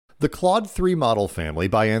The Claude 3 model family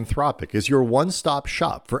by Anthropic is your one-stop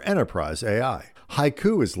shop for enterprise AI.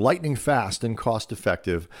 Haiku is lightning fast and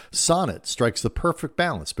cost-effective, Sonnet strikes the perfect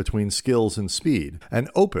balance between skills and speed,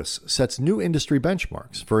 and Opus sets new industry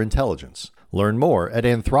benchmarks for intelligence. Learn more at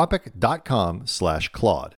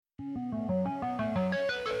anthropic.com/Claude.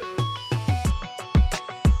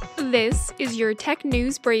 This is your tech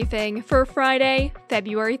news briefing for Friday,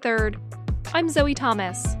 February 3rd. I'm Zoe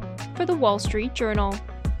Thomas for The Wall Street Journal.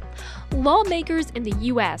 Lawmakers in the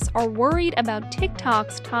U.S. are worried about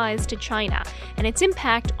TikTok's ties to China and its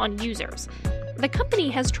impact on users. The company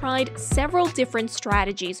has tried several different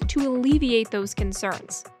strategies to alleviate those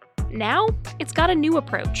concerns. Now, it's got a new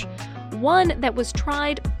approach, one that was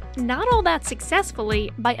tried not all that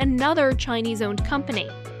successfully by another Chinese-owned company.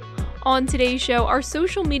 On today's show, our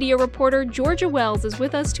social media reporter Georgia Wells is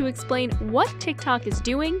with us to explain what TikTok is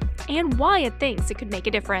doing and why it thinks it could make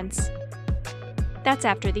a difference. That's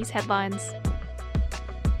after these headlines.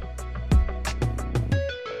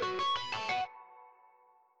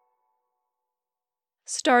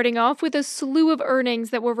 Starting off with a slew of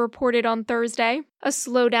earnings that were reported on Thursday, a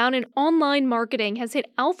slowdown in online marketing has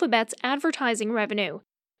hit Alphabet's advertising revenue.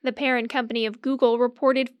 The parent company of Google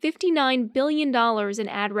reported $59 billion in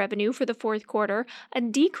ad revenue for the fourth quarter, a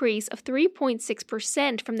decrease of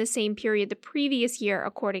 3.6% from the same period the previous year,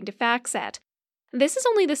 according to FactSet. This is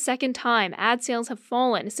only the second time ad sales have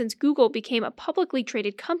fallen since Google became a publicly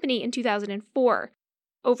traded company in 2004.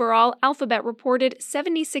 Overall, Alphabet reported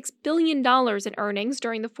 $76 billion in earnings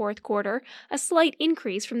during the fourth quarter, a slight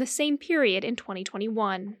increase from the same period in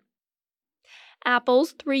 2021.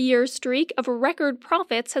 Apple's 3-year streak of record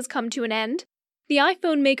profits has come to an end. The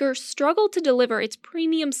iPhone maker struggled to deliver its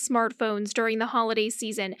premium smartphones during the holiday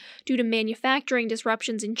season due to manufacturing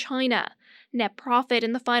disruptions in China. Net profit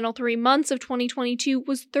in the final 3 months of 2022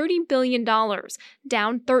 was $30 billion,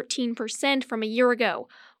 down 13% from a year ago,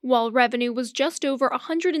 while revenue was just over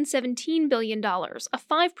 $117 billion, a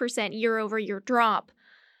 5% year-over-year drop.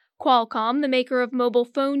 Qualcomm, the maker of mobile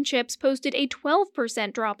phone chips, posted a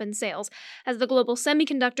 12% drop in sales as the global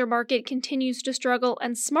semiconductor market continues to struggle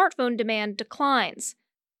and smartphone demand declines.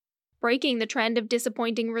 Breaking the trend of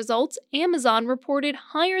disappointing results, Amazon reported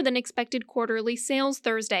higher than expected quarterly sales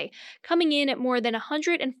Thursday, coming in at more than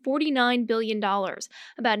 $149 billion,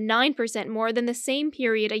 about 9% more than the same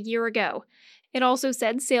period a year ago. It also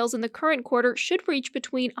said sales in the current quarter should reach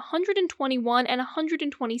between $121 and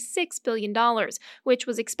 $126 billion, which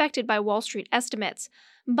was expected by Wall Street estimates.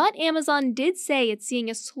 But Amazon did say it's seeing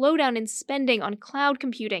a slowdown in spending on cloud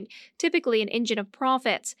computing, typically an engine of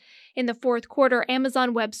profits. In the fourth quarter,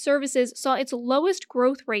 Amazon Web Services saw its lowest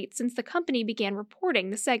growth rate since the company began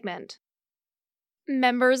reporting the segment.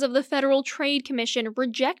 Members of the Federal Trade Commission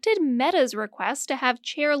rejected Meta's request to have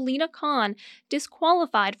Chair Lina Khan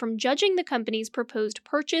disqualified from judging the company's proposed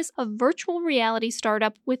purchase of virtual reality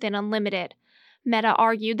startup Within Unlimited. Meta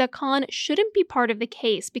argued that Khan shouldn't be part of the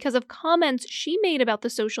case because of comments she made about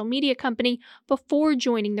the social media company before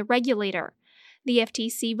joining the regulator. The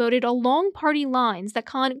FTC voted along party lines that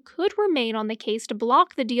Khan could remain on the case to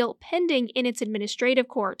block the deal pending in its administrative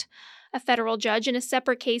court. A federal judge in a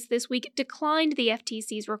separate case this week declined the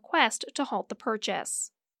FTC's request to halt the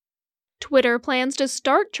purchase. Twitter plans to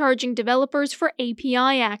start charging developers for API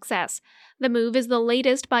access. The move is the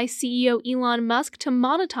latest by CEO Elon Musk to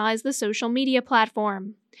monetize the social media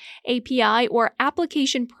platform. API, or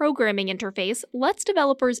Application Programming Interface, lets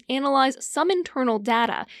developers analyze some internal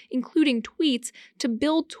data, including tweets, to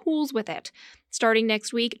build tools with it. Starting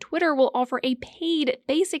next week, Twitter will offer a paid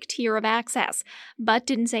basic tier of access, but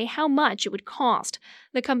didn't say how much it would cost.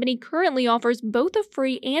 The company currently offers both a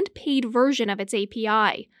free and paid version of its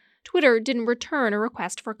API. Twitter didn't return a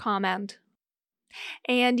request for comment.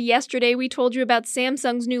 And yesterday we told you about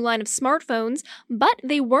Samsung's new line of smartphones, but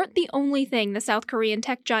they weren't the only thing the South Korean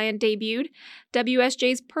tech giant debuted.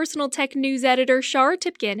 WSJ's personal tech news editor Shar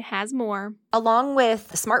Tipkin has more. Along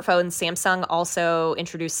with smartphones, Samsung also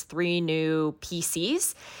introduced 3 new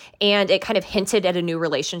PCs, and it kind of hinted at a new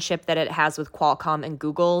relationship that it has with Qualcomm and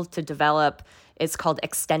Google to develop. It's called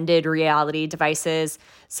extended reality devices.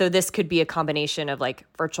 So this could be a combination of like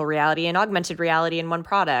virtual reality and augmented reality in one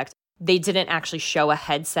product. They didn't actually show a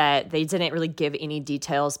headset. They didn't really give any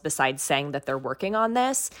details besides saying that they're working on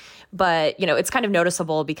this. But, it's kind of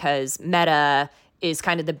noticeable because Meta is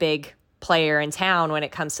kind of the big player in town when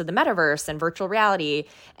it comes to the metaverse and virtual reality.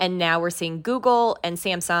 And now we're seeing Google and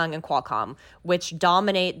Samsung and Qualcomm, which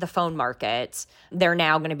dominate the phone market. They're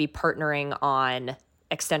now going to be partnering on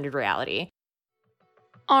extended reality.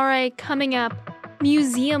 All right, coming up,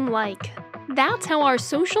 museum-like. That's how our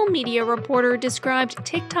social media reporter described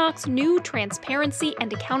TikTok's new Transparency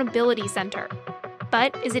and Accountability Center.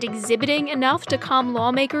 But is it exhibiting enough to calm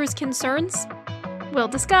lawmakers' concerns? We'll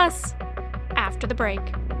discuss after the break.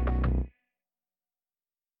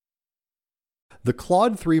 The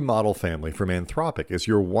Claude 3 model family from Anthropic is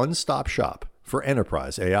your one-stop shop for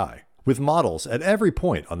enterprise AI. With models at every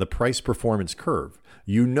point on the price-performance curve,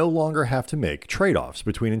 you no longer have to make trade-offs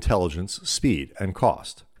between intelligence, speed, and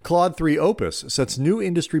cost. Claude 3 Opus sets new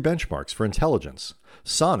industry benchmarks for intelligence.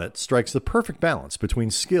 Sonnet strikes the perfect balance between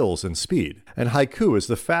skills and speed, and Haiku is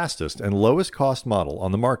the fastest and lowest-cost model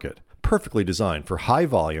on the market, perfectly designed for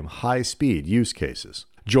high-volume, high-speed use cases.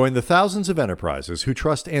 Join the thousands of enterprises who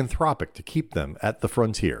trust Anthropic to keep them at the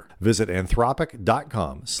frontier. Visit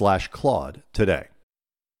anthropic.com/Claude today.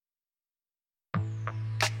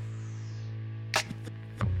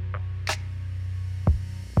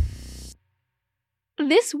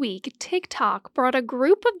 This week, TikTok brought a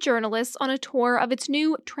group of journalists on a tour of its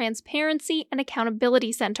new Transparency and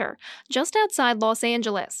Accountability Center just outside Los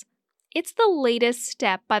Angeles. It's the latest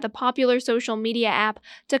step by the popular social media app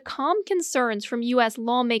to calm concerns from U.S.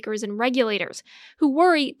 lawmakers and regulators who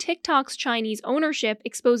worry TikTok's Chinese ownership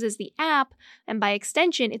exposes the app, and by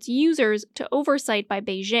extension its users, to oversight by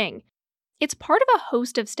Beijing. It's part of a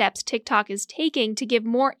host of steps TikTok is taking to give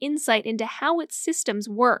more insight into how its systems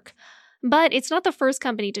work. But it's not the first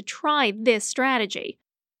company to try this strategy.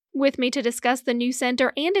 With me to discuss the new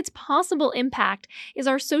center and its possible impact is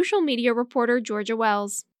our social media reporter, Georgia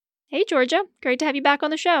Wells. Hey, Georgia. Great to have you back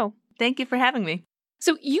on the show. Thank you for having me.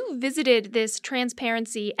 So you visited this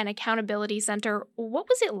Transparency and Accountability Center. What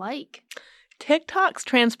was it like? TikTok's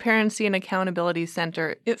Transparency and Accountability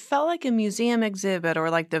Center, it felt like a museum exhibit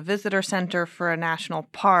or like the visitor center for a national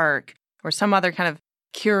park or some other kind of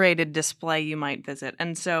curated display you might visit.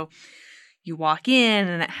 And so you walk in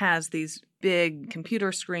and it has these big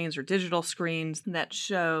computer screens or digital screens that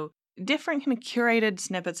show different kind of curated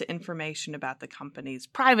snippets of information about the company's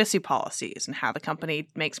privacy policies and how the company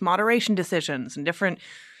makes moderation decisions and different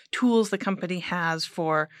tools the company has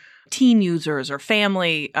for teen users or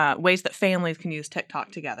family, ways that families can use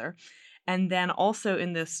TikTok together. And then also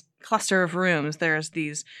in this cluster of rooms, there's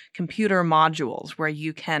these computer modules where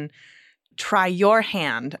you can try your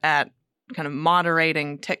hand at kind of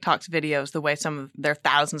moderating TikTok's videos the way some of their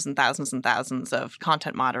thousands and thousands and thousands of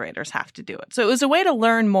content moderators have to do it. So it was a way to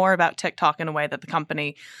learn more about TikTok in a way that the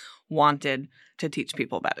company wanted to teach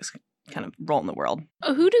people about its kind of role in the world.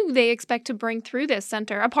 Who do they expect to bring through this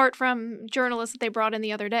center, apart from journalists that they brought in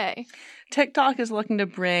the other day? TikTok is looking to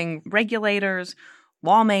bring regulators,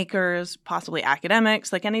 lawmakers, possibly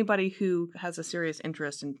academics, like anybody who has a serious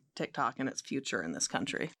interest in TikTok and its future in this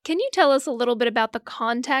country. Can you tell us a little bit about the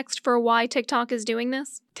context for why TikTok is doing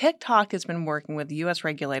this? TikTok has been working with U.S.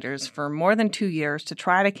 regulators for more than 2 years to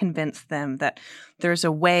try to convince them that there's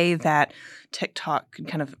a way that TikTok can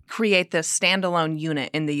kind of create this standalone unit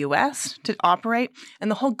in the U.S. to operate. And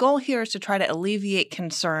the whole goal here is to try to alleviate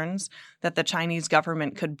concerns that the Chinese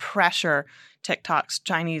government could pressure TikTok's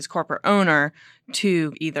Chinese corporate owner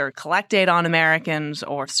to either collect data on Americans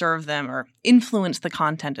or serve them or influence the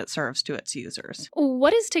content it serves to its users.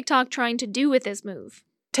 What is TikTok trying to do with this move?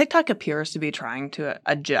 TikTok appears to be trying to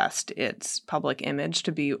adjust its public image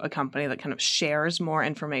to be a company that kind of shares more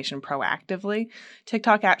information proactively.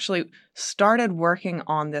 TikTok actually started working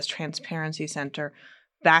on this Transparency Center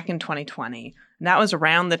back in 2020. And that was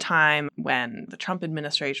around the time when the Trump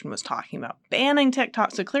administration was talking about banning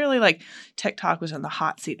TikTok. So clearly, like, TikTok was in the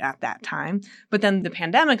hot seat at that time. But then the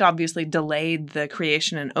pandemic obviously delayed the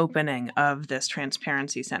creation and opening of this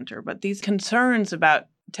Transparency Center. But these concerns about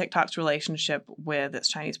TikTok's relationship with its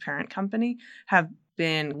Chinese parent company have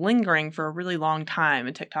been lingering for a really long time.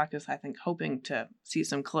 And TikTok is, I think, hoping to see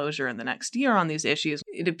some closure in the next year on these issues.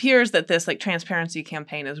 It appears that this transparency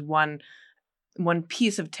campaign is one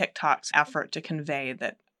piece of TikTok's effort to convey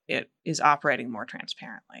that it is operating more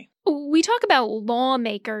transparently. We talk about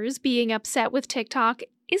lawmakers being upset with TikTok.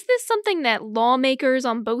 Is this something that lawmakers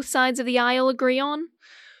on both sides of the aisle agree on?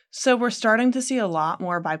 So we're starting to see a lot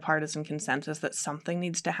more bipartisan consensus that something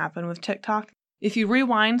needs to happen with TikTok. If you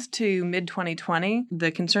rewind to mid-2020,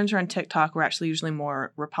 the concerns around TikTok were actually usually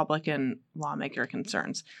more Republican lawmaker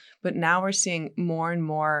concerns. But now we're seeing more and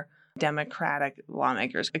more Democratic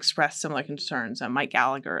lawmakers express similar concerns. Mike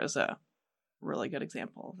Gallagher is a really good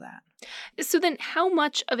example of that. So then how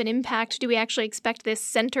much of an impact do we actually expect this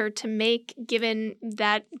center to make given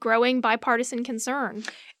that growing bipartisan concern?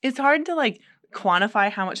 It's hard to quantify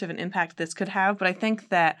how much of an impact this could have, but I think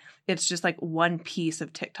that it's just one piece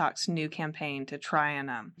of TikTok's new campaign to try and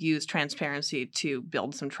use transparency to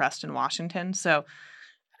build some trust in Washington. So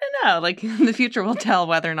I don't know. Like, the future will tell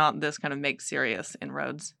whether or not this kind of makes serious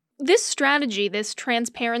inroads. This strategy, this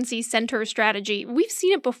transparency center strategy, we've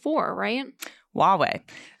seen it before, right? Huawei.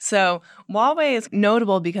 So Huawei is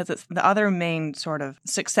notable because it's the other main sort of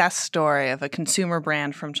success story of a consumer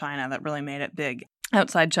brand from China that really made it big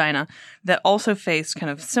outside China that also faced kind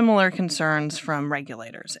of similar concerns from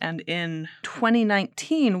regulators. And in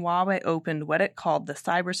 2019, Huawei opened what it called the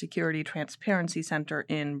Cybersecurity Transparency Center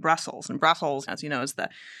in Brussels. And Brussels, as you know, is the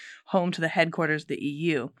home to the headquarters of the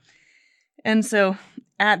EU. And so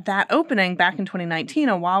at that opening back in 2019,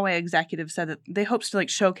 a Huawei executive said that they hopes to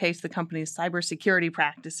showcase the company's cybersecurity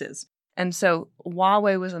practices. And so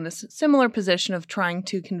Huawei was in this similar position of trying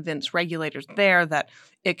to convince regulators there that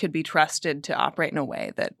it could be trusted to operate in a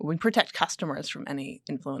way that would protect customers from any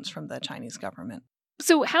influence from the Chinese government.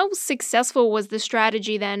 So how successful was the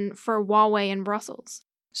strategy then for Huawei in Brussels?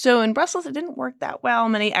 So in Brussels, it didn't work that well.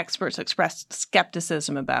 Many experts expressed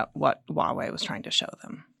skepticism about what Huawei was trying to show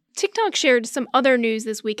them. TikTok shared some other news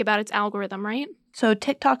this week about its algorithm, right? So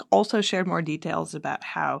TikTok also shared more details about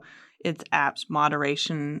how its app's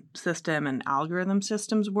moderation system and algorithm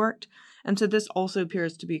systems worked. And so this also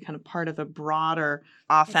appears to be kind of part of a broader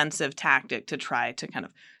offensive tactic to try to kind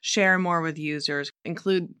of share more with users,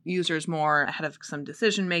 include users more ahead of some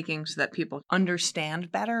decision making so that people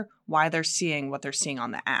understand better why they're seeing what they're seeing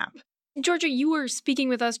on the app. Georgia, you were speaking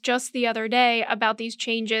with us just the other day about these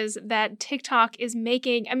changes that TikTok is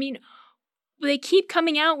making. I mean, they keep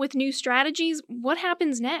coming out with new strategies. What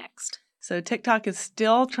happens next? So TikTok is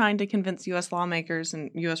still trying to convince U.S. lawmakers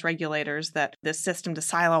and U.S. regulators that this system to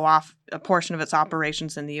silo off a portion of its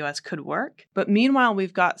operations in the U.S. could work. But meanwhile,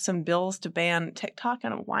 we've got some bills to ban TikTok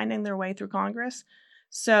kind of winding their way through Congress.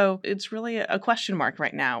 So it's really a question mark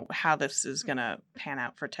right now how this is going to pan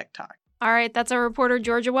out for TikTok. All right, that's our reporter,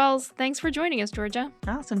 Georgia Wells. Thanks for joining us, Georgia.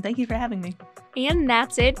 Awesome. Thank you for having me. And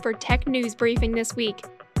that's it for Tech News Briefing this week.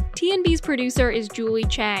 TNB's producer is Julie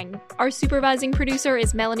Chang. Our supervising producer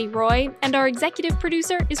is Melanie Roy, and our executive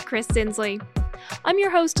producer is Chris Zinsley. I'm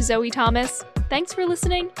your host, Zoe Thomas. Thanks for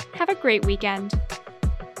listening. Have a great weekend.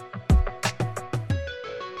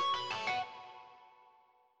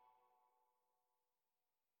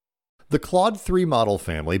 The Claude 3 model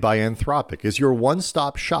family by Anthropic is your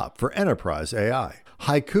one-stop shop for enterprise AI.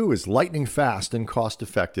 Haiku is lightning fast and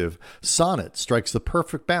cost-effective, Sonnet strikes the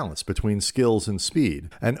perfect balance between skills and speed,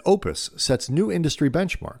 and Opus sets new industry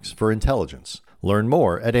benchmarks for intelligence. Learn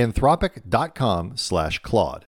more at anthropic.com/Claude.